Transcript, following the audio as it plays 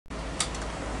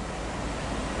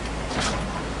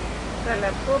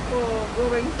Talapopo.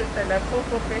 Going to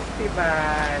Talapopo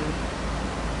Festival.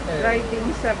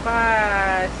 Riding sa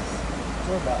bus.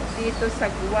 Dito sa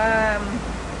Guam.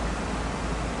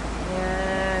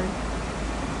 Yan.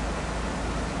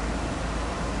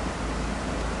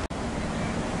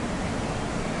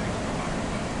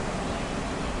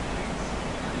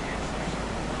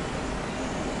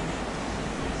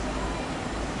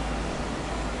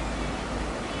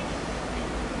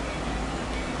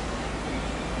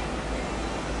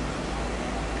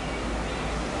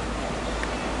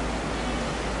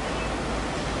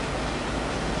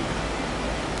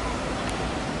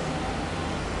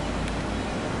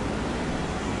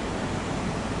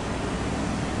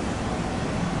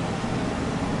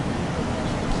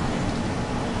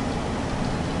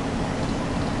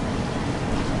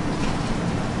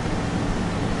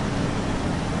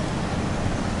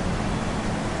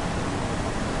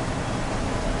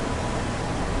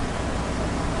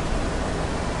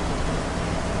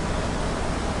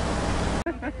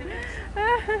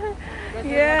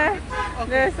 Yeah,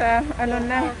 there's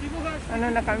ano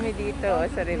na kami dito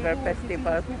sa River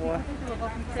Festival po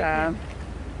sa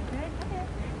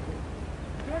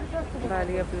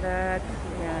Valley of Blood.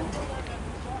 Yan.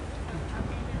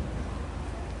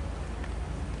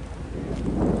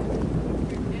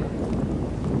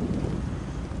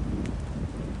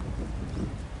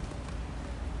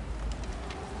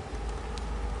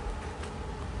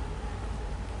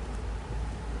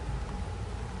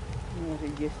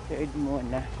 Registered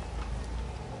muna.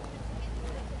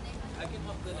 I can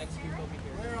help the next group over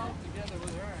here. We're all together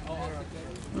with her. Oh, all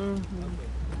together?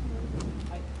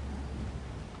 Okay.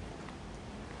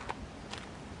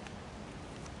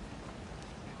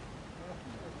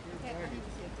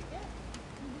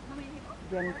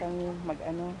 Diyan kami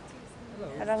mag-ano.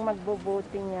 Parang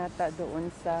magbo-boating yata doon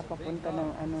sa papunta ng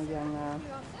ano yung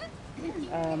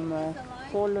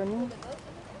colony.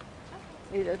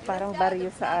 Parang baryo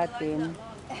sa atin.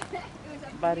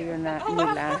 Baryo na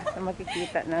nila.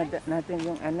 Makikita na natin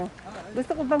yung ano.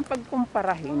 Gusto ko bang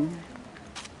pagkumparahin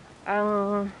ang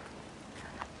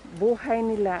buhay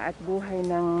nila at buhay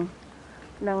ng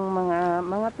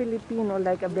mga Pilipino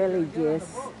like villages.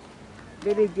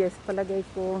 Villages, palagay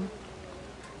ko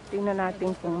tingnan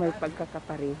natin kung may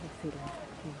pagkakapareho sila.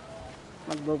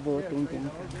 Magbo-boating din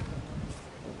kami.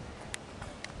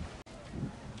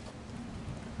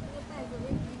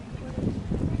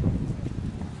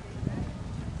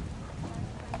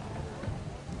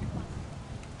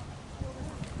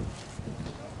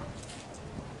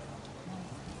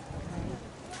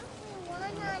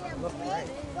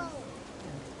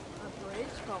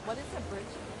 What is a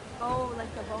bridge? Oh,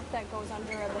 like the boat that goes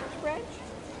under a lift bridge?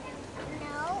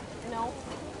 No. No.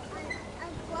 A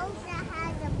boat that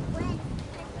has a bridge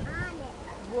on it.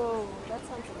 Whoa, that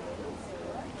sounds amazing.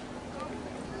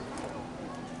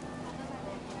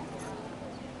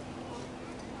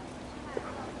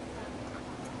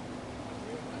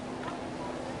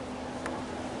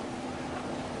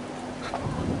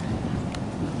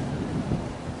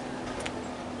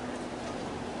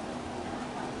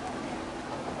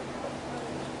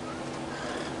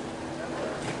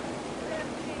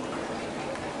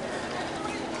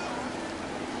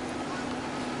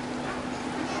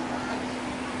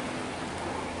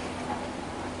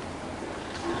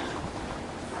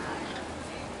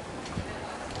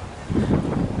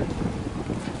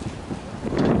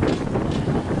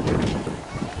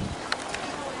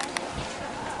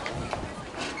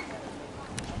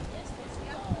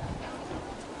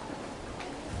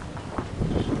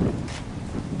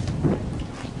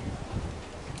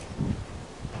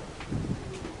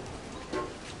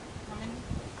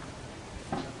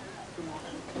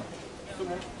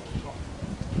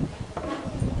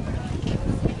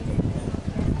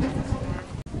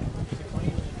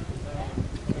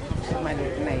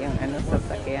 Maliit na yung ano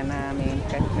sasakyan namin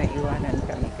kasi naiwanan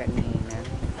kami kanina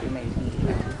kasi may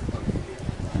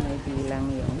bilang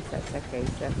yung sasakay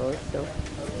sa boto.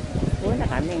 Una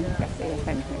kami kasi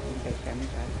nakikita kami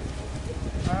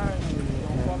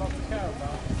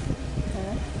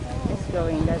it's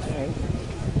going that way.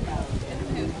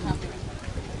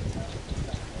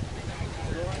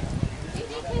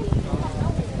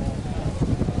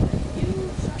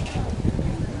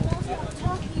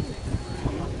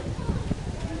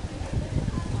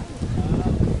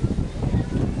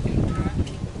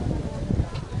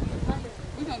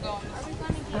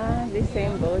 The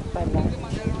same boat pala.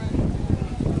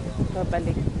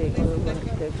 Pabalik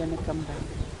they're gonna come back.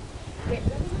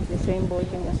 The same boat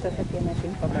yung sasakyan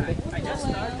natin pabalik. I just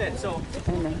started, so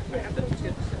Ano?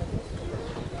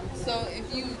 So if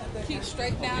you keep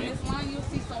straight down this line, you'll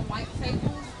see some white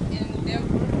tables, and There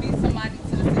will be somebody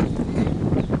to the city.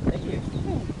 Thank you.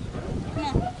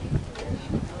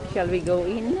 Shall we go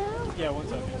in now? Yeah, one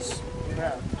second.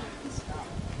 Yeah.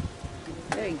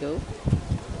 There you go.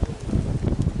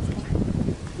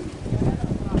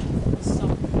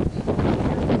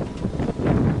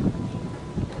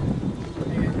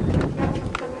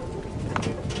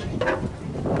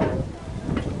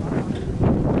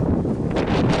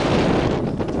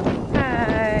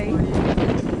 Hi.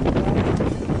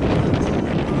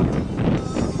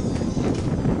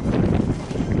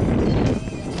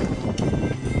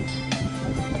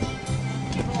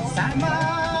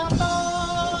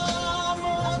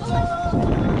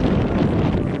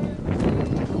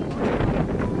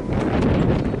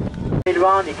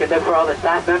 Round, you can look for all the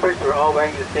staff members. We're all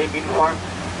wearing the same uniform,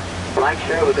 black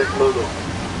shirt with this logo.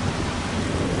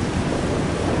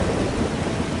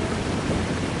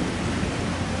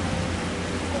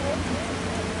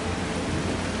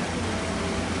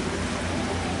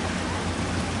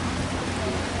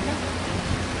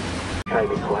 Try to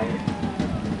be quiet.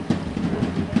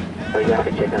 But you have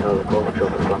to check out all the Go Patrol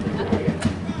performances here.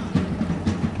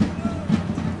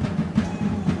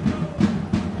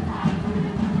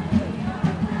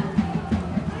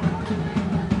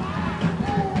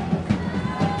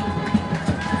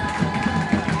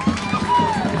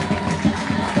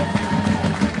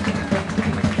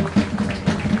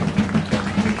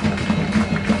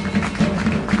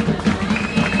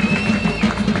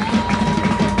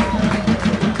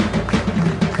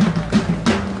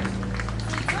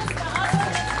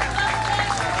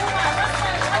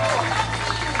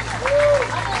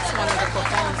 It's one of the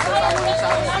performances I want y'all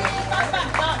to see.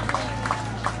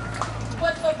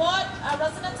 Por favor,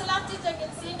 Rasanatsalati,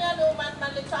 Jaginsinga, no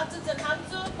Manlitratis and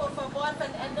Hansu, por favor,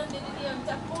 and Endon Dididi and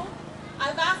Temple.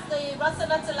 I've asked the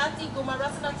Rasanatsalati, Guma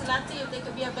Rasanatsalati, if they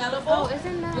could be available. Oh,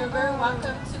 isn't that, You're very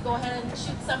welcome to go ahead and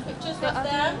shoot some pictures with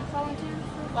them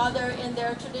while they're in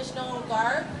their traditional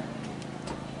garb.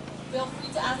 Feel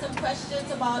free to ask them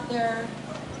questions about their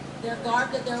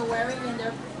garb that they're wearing in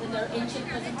their ancient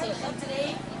presentation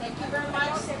today. Thank you very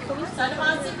much.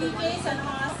 Sanamasi PJ,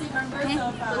 Sanamasi members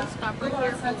of Guma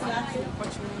Rasanatsalati.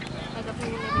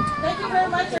 Thank you very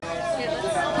much.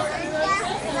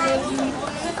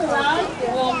 Stick around.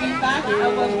 We'll be back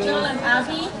with Jill and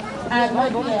Abby and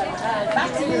back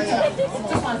to you, Jill.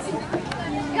 Just one second.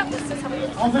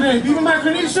 On today, Viva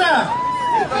Micronesia!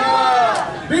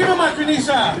 Viva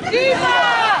Micronesia!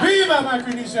 Viva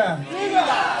Micronesia!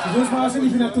 So those mga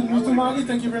if you not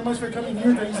thank you very much for coming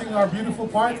here and using our beautiful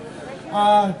park.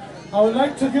 I would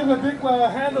like to give a big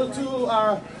handle to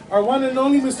our one and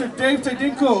only Mr. Dave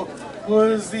Tedinko, who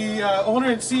is the owner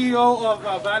and CEO of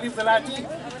Valley of the Lati.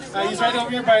 He's right over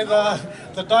here by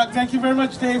the dock. Thank you very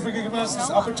much, Dave, for giving us this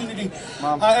opportunity.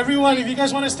 Everyone, if you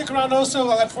guys want to stick around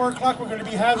also, at 4 o'clock we're going to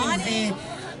be having the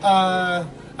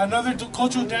another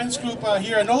cultural dance group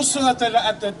here. And also at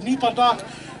the Nipa dock,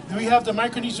 we have the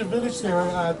Micronesia Village there.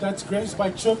 That's graced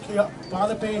by Chuk,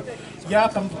 Palape,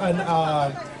 Yap, and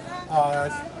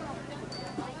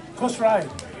Kusrai.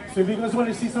 So if you guys want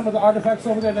to see some of the artifacts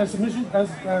over there, as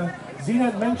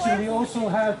Zina mentioned, we also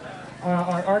have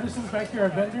our artisans back here, our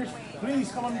vendors.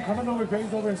 Please come on over,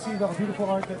 graze over and see the beautiful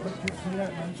art that Zina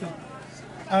mentioned.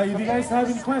 If you guys have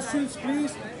any questions,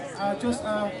 please just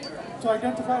to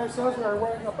identify ourselves, we are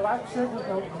wearing a black shirt with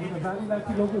the Valley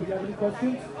Lati logo. If you have any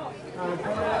questions,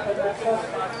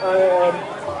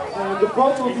 the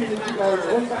quote will be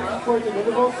going back and forth in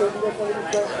intervals, so if you guys want to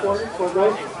start stories for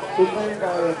those who can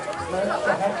manage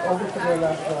to head over to the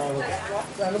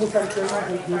animal sanctuary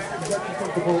and get to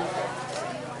take the boat.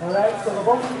 Alright, so the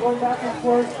boat will be going back and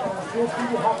forth. Feel free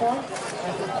to hop on.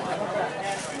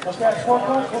 Okay, at 4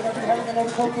 o'clock, we're going to be having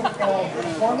another cultural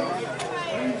performance.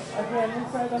 Again,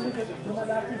 inside under the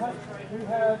Dumalaki hut, we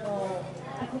have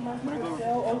for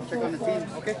sale, also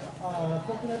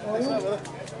coconut oil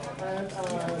and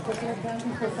coconut candy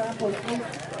for samples. Please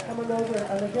come on over.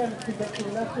 And again, to the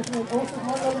left of me, also come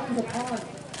on over to the pond.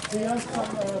 We have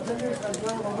some vendors as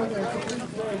well over there, so please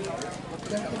wait.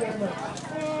 Thank you very much.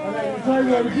 All right, enjoy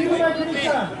your Viva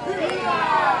Micronesia!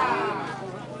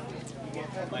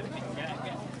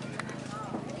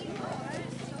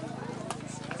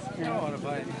 I don't want to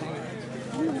buy anything.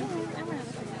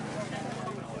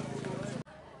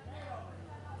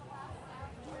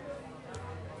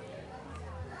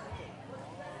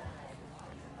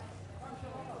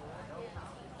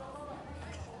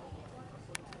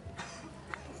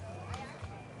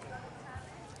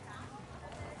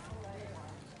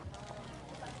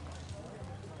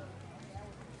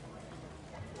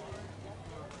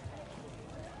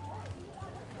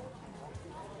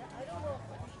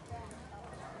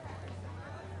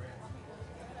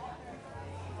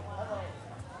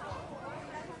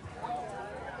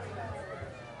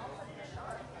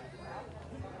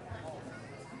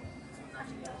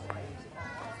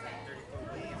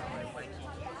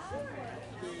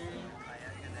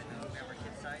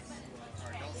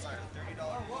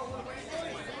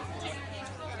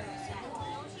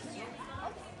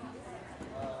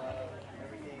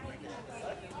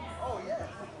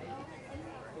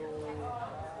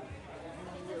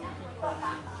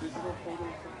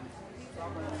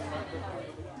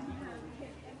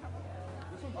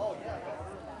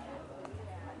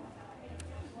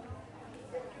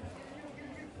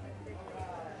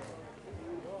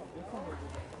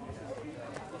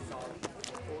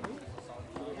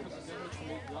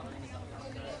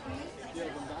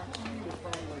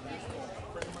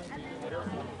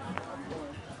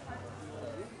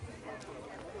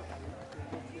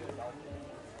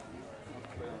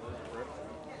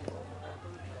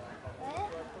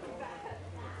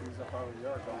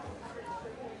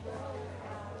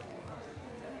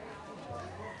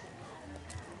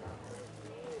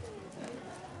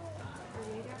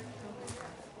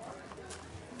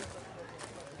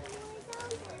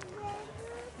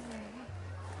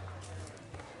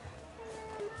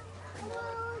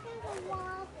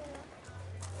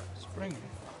 Spring.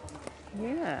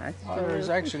 Yeah. Water is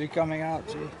actually coming out,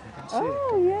 see? You can see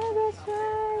Oh, it. yeah, that's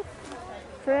right.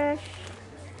 Fresh.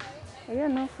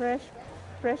 Ayan, no, fresh.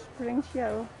 Fresh spring siya,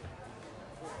 oh.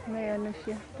 May ano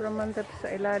siya. Pramandap sa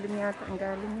ilalim yata ang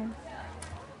galing yun.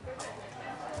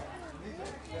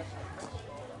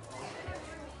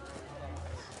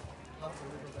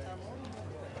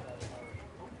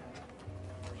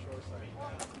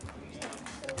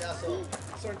 Yeah, so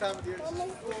certain time of the year it's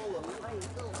just full of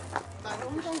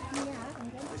tiny fish.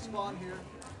 They spawn here,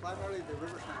 primarily the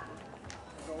river snapper.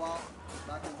 They go out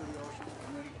back into the ocean,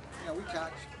 and then we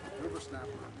catch river snapper,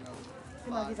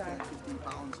 5, 10, 15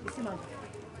 pounds.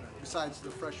 Besides the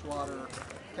freshwater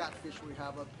catfish we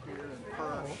have up here, and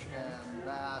perch, and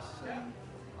bass, and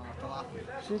tilapia.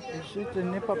 Is it the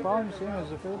Nipa Pond, same as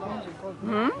the Philippines? It's called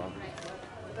Nipa Pond.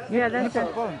 Yeah, that's Nipa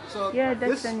a, Pond. So yeah,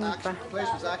 that's this a Nipa. place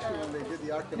was actually when they did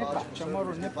the archaeological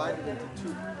Chamorro survey, it was divided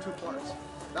into two parts.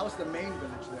 That was the main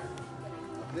village there.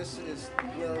 This is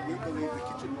where we believe the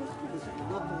kitchen was, because if you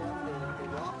look along the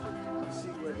rock, you can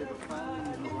see where they were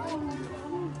finding and grinding the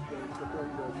food,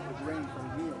 preparing the grain for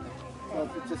the meal. So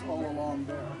it's just all along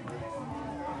there.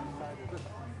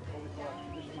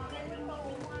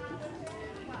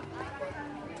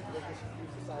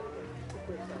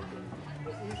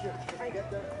 It's easier to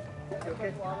get there.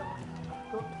 Okay.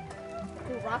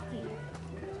 Too rocky.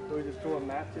 So we just throw a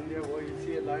match in there while you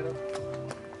see it light up.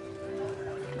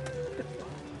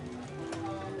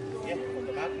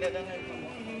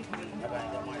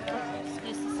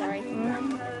 Excuse me, sorry.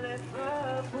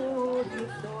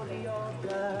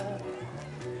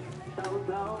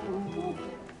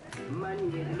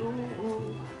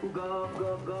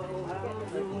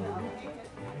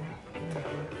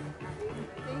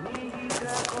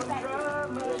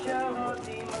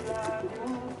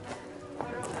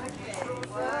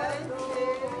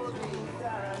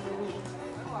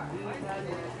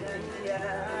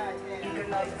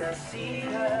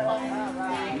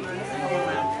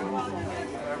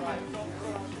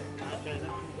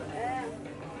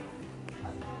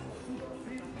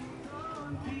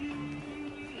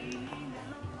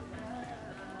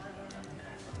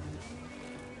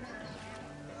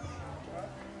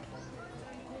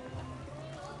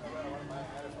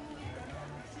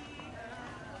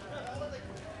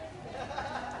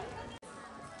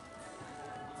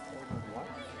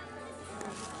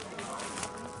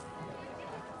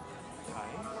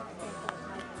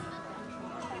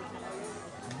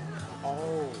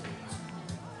 Oh.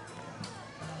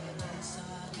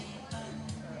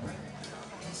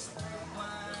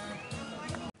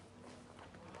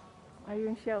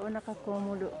 Ayun siya, o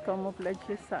nakakamuflage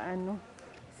siya sa ano,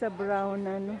 sa brown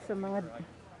sa mga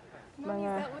Mommy,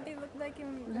 is that what they looked like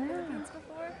in the Philippines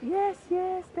before? Yes,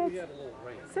 that's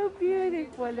so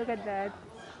beautiful. Look at that.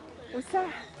 Usa.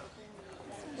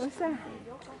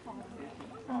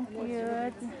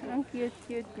 Ang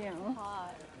cute niya. Oh.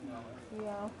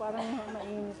 Yeah, parang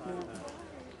mainit na.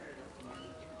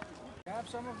 You have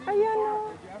some of these Ayan, before? oh.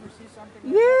 Did you ever see something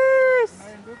Yes.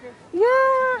 in Duque?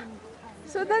 Yeah.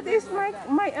 So that is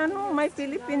my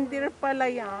Philippine deer pala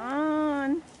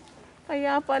yan.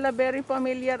 Kaya pala very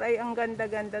familiar, ay ang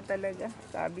ganda-ganda talaga.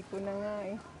 Sabi ko na nga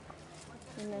eh.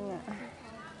 Yun na nga.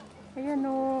 Ayan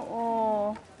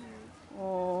oh.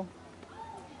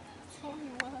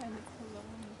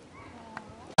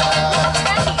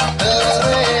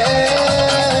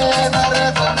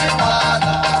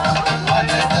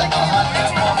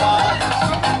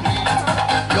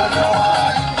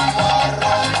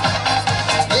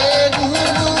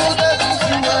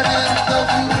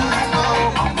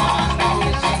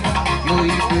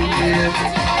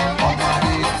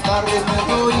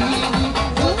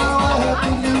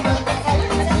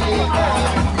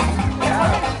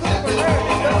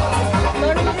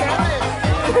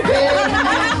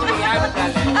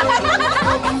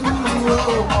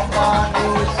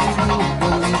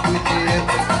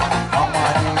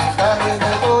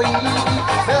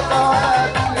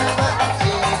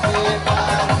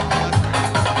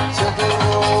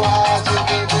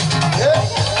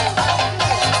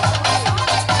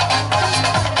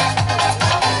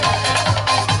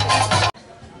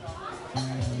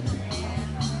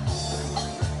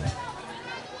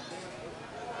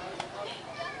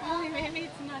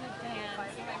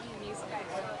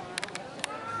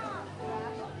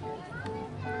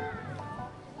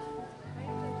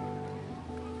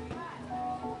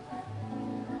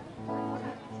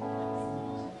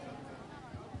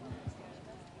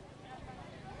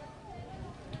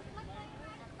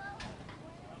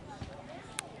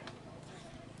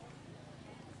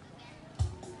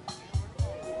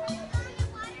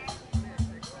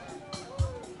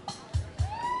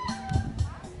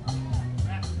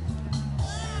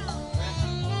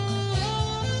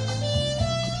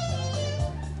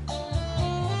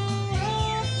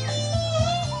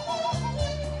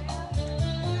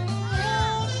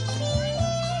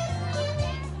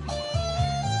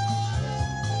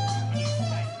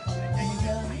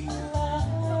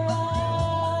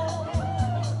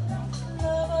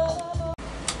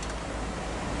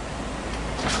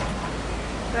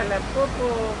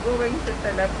 Talapopo, going to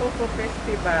Talapopo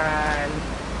Festival.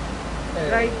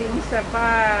 Riding sa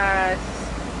bus.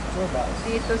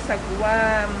 Dito sa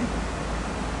Guam.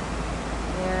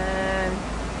 Yan.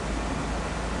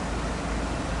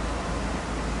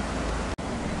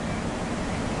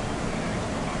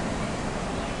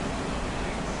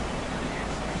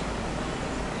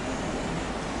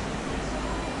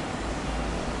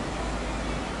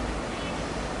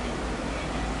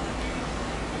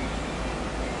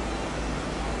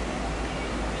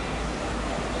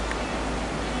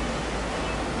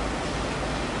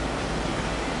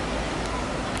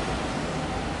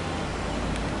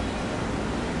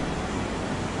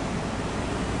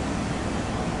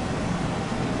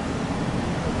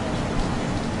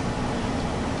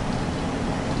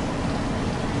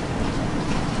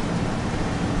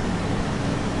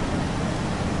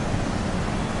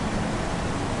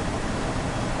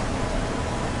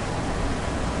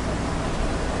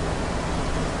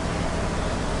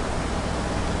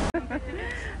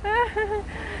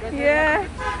 Yeah,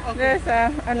 there's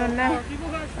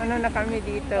ano na kami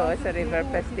dito sa River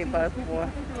Festival po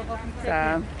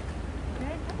sa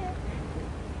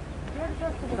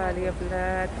Valley of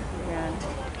Blood. Yan.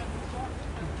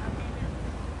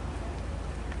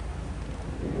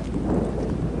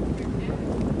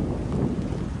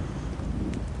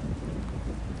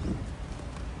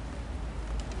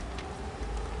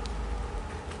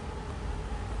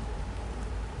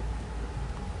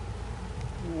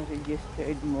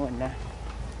 Registered muna.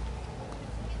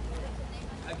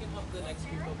 I can help the next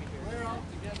group over here. We're all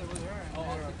together with her. Oh,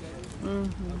 all together?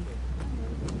 Mm-hmm.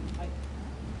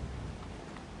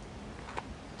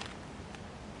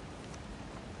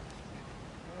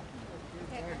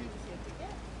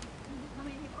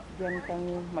 Diyan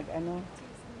kami mag-ano.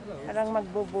 Parang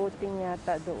magbo-boating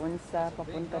yata doon sa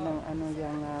papunta ng ano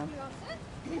yung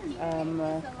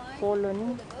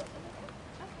colony.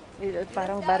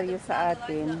 Parang baryo sa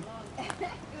atin.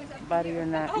 Baryo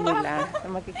na nila. So,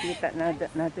 makikita na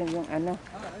natin yung ano.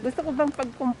 Gusto ko bang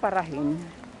pagkumparahin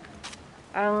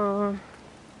ang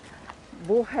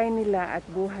buhay nila at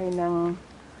buhay ng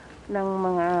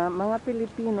mga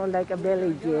Pilipino like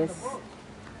villages.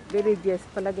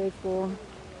 Palagay ko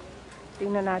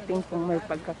tingnan natin kung may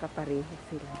pagkakapareho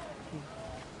sila.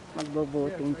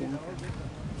 Magbo-voting din kami.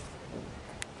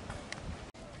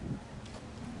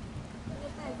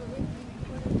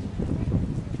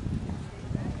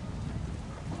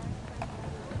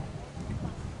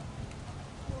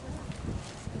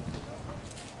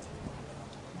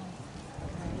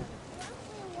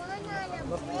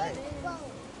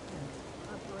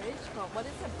 What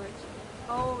is a bridge?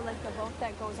 Oh, like the boat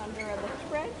that goes under a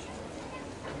bridge?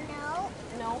 No.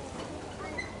 No.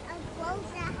 A boat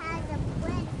that has a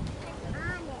bridge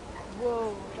on it.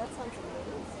 Whoa, that sounds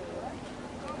amazing.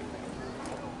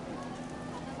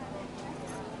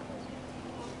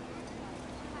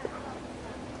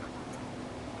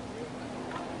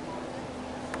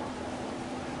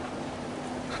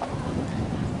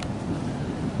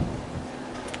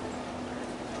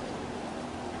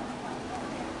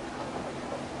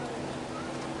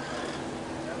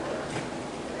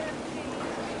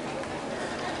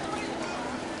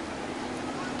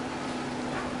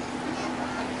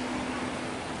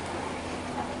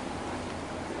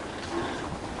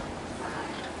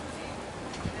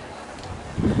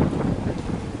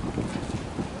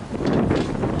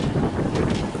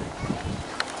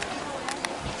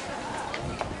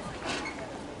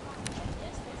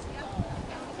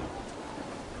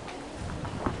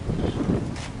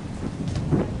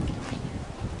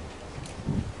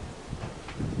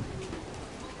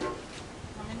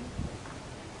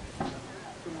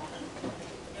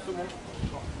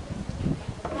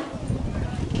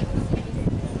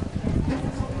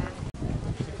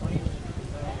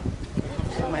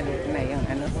 Maliit na yung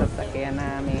ano sasakyan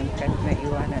namin kasi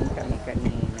naiwanan kami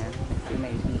kanina kasi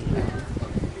may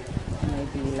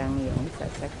bilang yung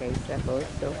sasakay sa boat.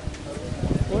 So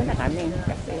wala kami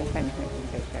kasi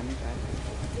nakikita kami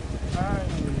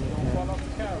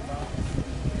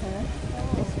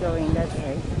it's going that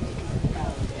way.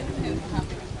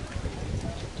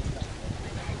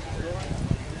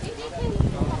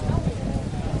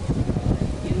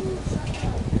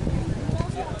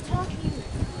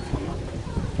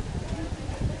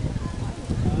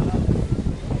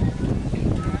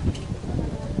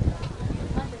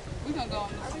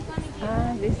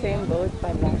 The same boat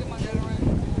pala.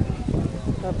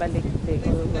 Pabalik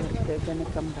they're gonna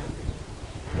come back.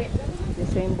 The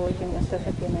same boat yung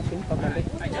sasakyan natin pabalik.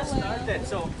 I just started,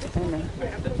 so Ano?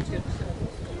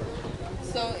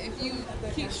 So if you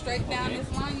keep straight down this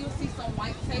line, you'll see some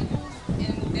white tables,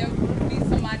 and There will be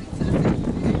somebody to the city.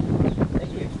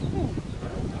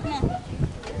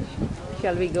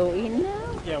 Shall we go in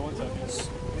now? Yeah, one second.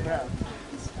 Yeah.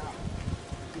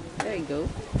 There you go.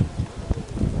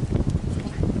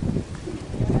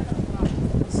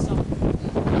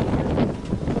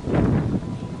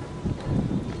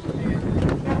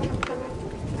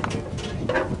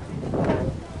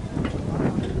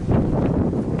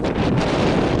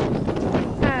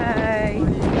 Hi.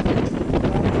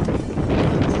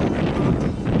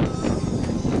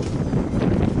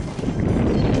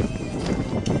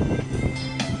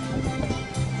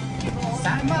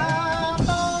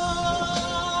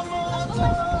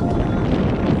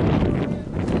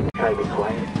 Try to be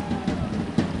quiet.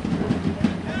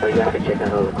 But you have to check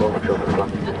out all the Gulf Patrol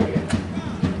performances here.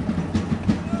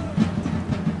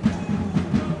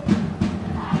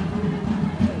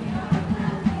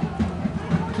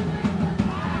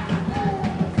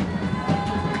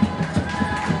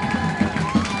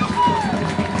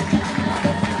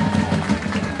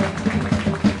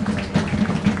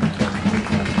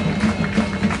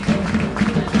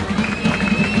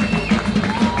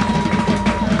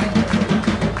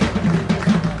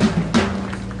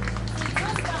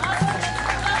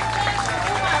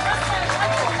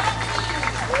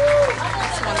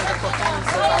 That's one of the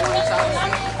performances I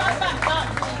want y'all to see.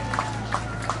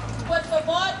 Por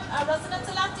favor,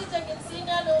 residente Lati,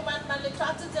 Tegensinga, no man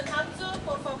Malitratus and Hamzu,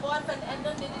 por favor, and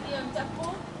Endon Didium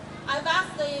Temple. I've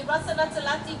asked the residente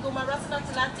Lati, Guma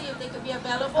residente Lati, if they could be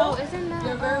available.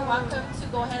 You're very welcome to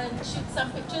go ahead and shoot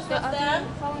some pictures with them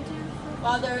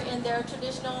while they're in their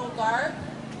traditional garb.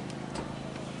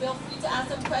 Feel free to ask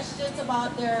them questions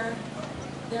about their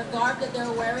garb that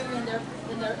they're wearing in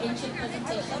their ancient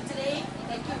presentation today.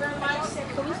 Thank you very much.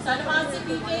 Sanamasi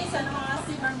PK,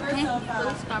 Sanamasi members of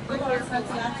Guma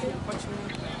residente Lati.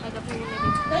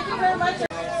 Thank you very much.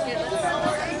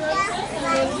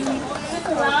 Stick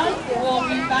around. We'll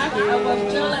be back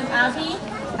with Jill and Abby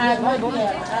and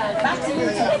back to you.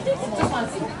 Just one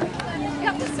second.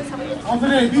 On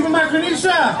today, Viva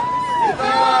Micronesia!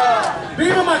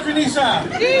 Viva Micronesia!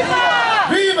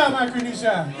 Viva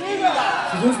Micronesia!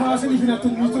 So those Masin, if you have to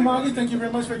Mutumagi, thank you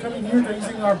very much for coming here,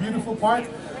 raising our beautiful park.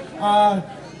 I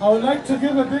would like to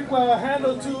give a big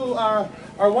handle to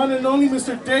our one and only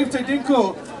Mr. Dave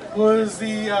Tedinko, who is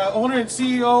the owner and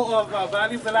CEO of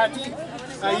Valley Velati.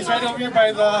 He's right over here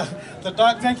by the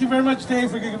dock. Thank you very much, Dave,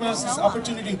 for giving us this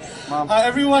opportunity.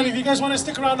 Everyone, if you guys want to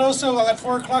stick around also, at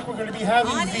 4 o'clock we're going to be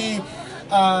having the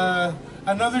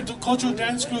another cultural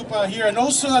dance group here. And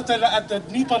also at the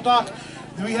Nipa dock,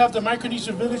 we have the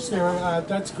Micronesia Village there.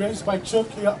 That's graced by Chuk,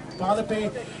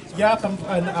 Balape, Yap, and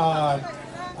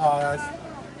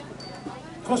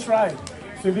Coast Ride.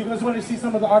 So if you guys want to see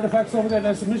some of the artifacts over there,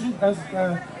 as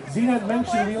Zina had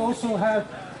mentioned, we also have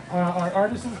our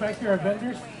artisans back here, our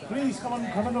vendors. Please come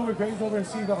on over, graze over and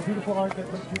see the beautiful art that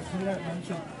Zina had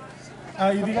mentioned.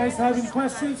 If you guys have any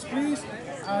questions, please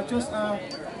just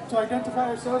to identify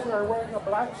ourselves, we are wearing a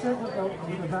black shirt with the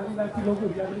Valley Nike logo.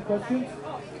 If you have any questions,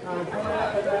 come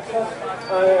and ask us.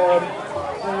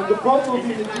 And the boat will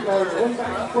be going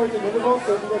back and forth in Minimum,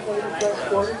 so if you guys want to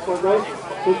transport for those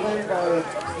who can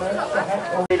manage to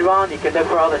have. Later on, you can look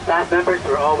for all the staff members.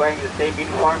 We're all wearing the same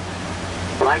uniform,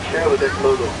 black shirt with this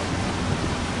logo.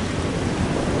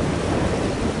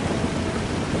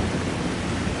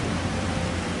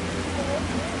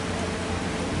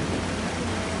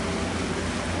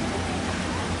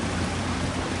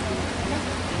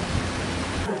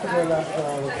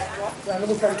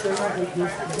 Animal sanctuary,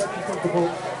 the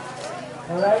boat.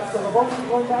 Alright, so the boat will be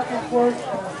going back and forth.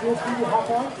 Feel free to hop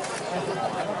on.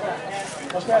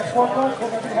 Okay, at 4 o'clock, we're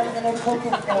going to be having another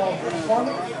cultural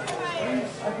performance.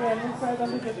 Please, again, inside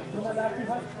under the Malaki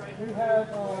hut, we have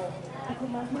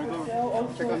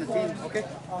check on the team, okay?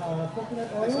 Coconut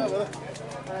oil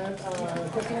and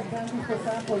coconut candy for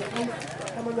samples. Please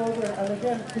come on over. And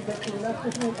again, to the left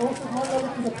of me, also come on over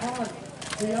to the pond.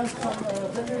 We have some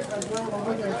vendors as well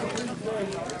over there, so please join.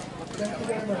 Thank you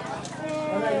very much.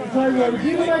 Alright, enjoy your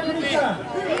Viva Micronesia!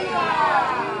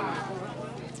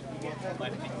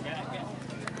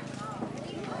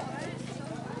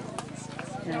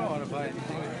 I don't want to buy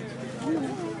anything.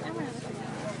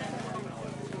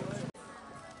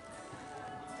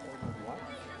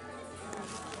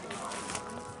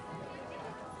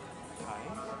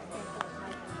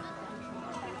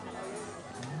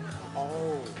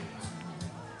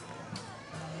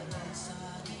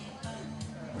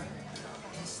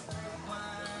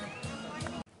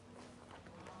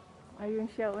 Ayun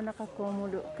siya, o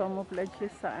nakacamouflage siya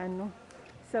sa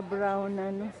sa brown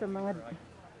sa mga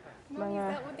Mommy, mga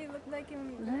is that what they looked like in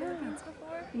the Philippines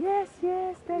before? yes,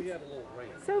 yes, that's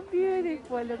so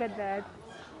beautiful. Look at that.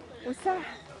 Usa.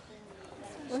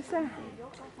 Usa.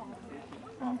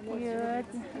 Ang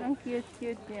cute. Ang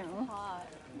cute niya. Oh.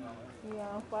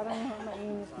 Yeah, parang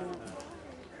mainit na.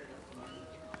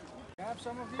 You have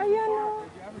some of these Ayan, before? oh.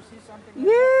 Did you ever see something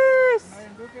Yes.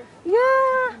 like Marinduque?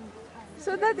 Yeah.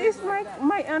 So that is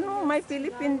my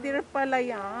Philippine deer pala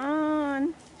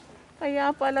yan.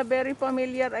 Kaya pala very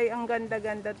familiar ay ang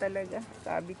ganda-ganda talaga.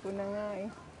 Sabi ko na nga eh.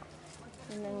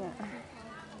 Yun na nga.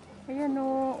 Ayan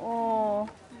oh. Oh.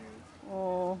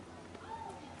 Oh,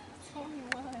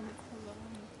 wow.